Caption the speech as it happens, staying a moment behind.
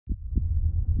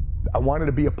I wanted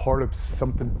to be a part of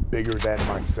something bigger than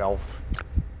myself.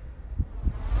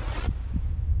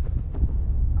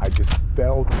 I just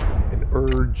felt an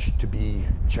urge to be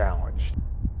challenged.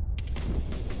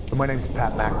 So my name's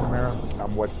Pat McNamara.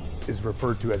 I'm what is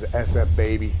referred to as an SF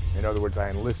baby. In other words, I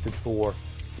enlisted for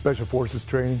Special Forces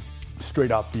training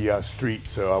straight off the street.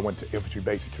 So I went to infantry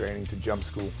basic training to jump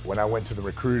school. When I went to the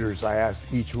recruiters, I asked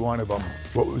each one of them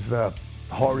what was the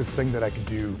hardest thing that I could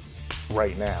do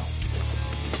right now.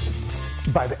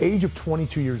 By the age of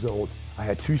 22 years old, I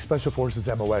had 2 Special Forces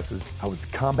MOSs. I was a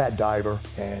combat diver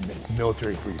and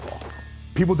military freefall.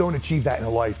 People don't achieve that in a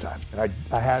lifetime, and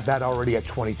I had that already at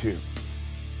 22.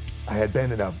 I had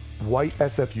been in a white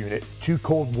SF unit, 2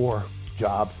 Cold War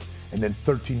jobs, and then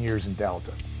 13 years in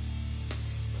Delta.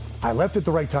 I left at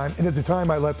the right time, and at the time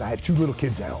I left, I had 2 little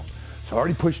kids at home. So I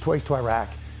already pushed twice to Iraq,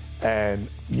 and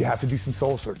you have to do some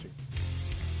soul searching.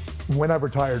 When I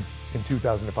retired in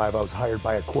 2005, I was hired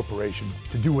by a corporation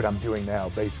to do what I'm doing now,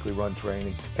 basically run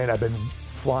training. And I've been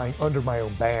flying under my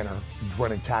own banner,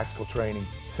 running tactical training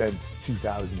since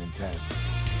 2010.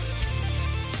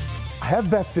 I have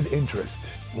vested interest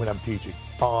when I'm teaching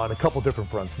on a couple different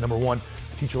fronts. Number one,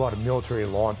 I teach a lot of military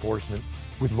and law enforcement.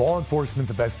 With law enforcement,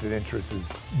 the vested interest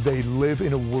is they live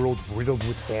in a world riddled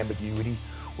with ambiguity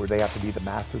where they have to be the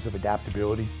masters of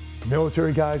adaptability.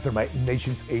 Military guys, they're my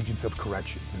nation's agents of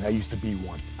correction, and I used to be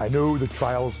one. I know the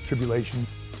trials,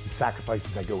 tribulations, the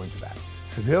sacrifices that go into that.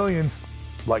 Civilians,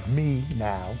 like me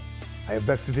now, I have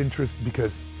vested interest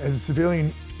because as a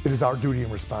civilian, it is our duty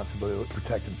and responsibility to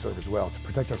protect and serve as well, to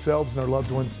protect ourselves and our loved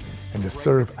ones, and to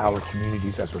serve our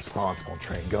communities as responsible and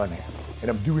trained gun handlers. And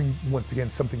I'm doing, once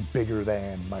again, something bigger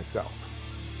than myself.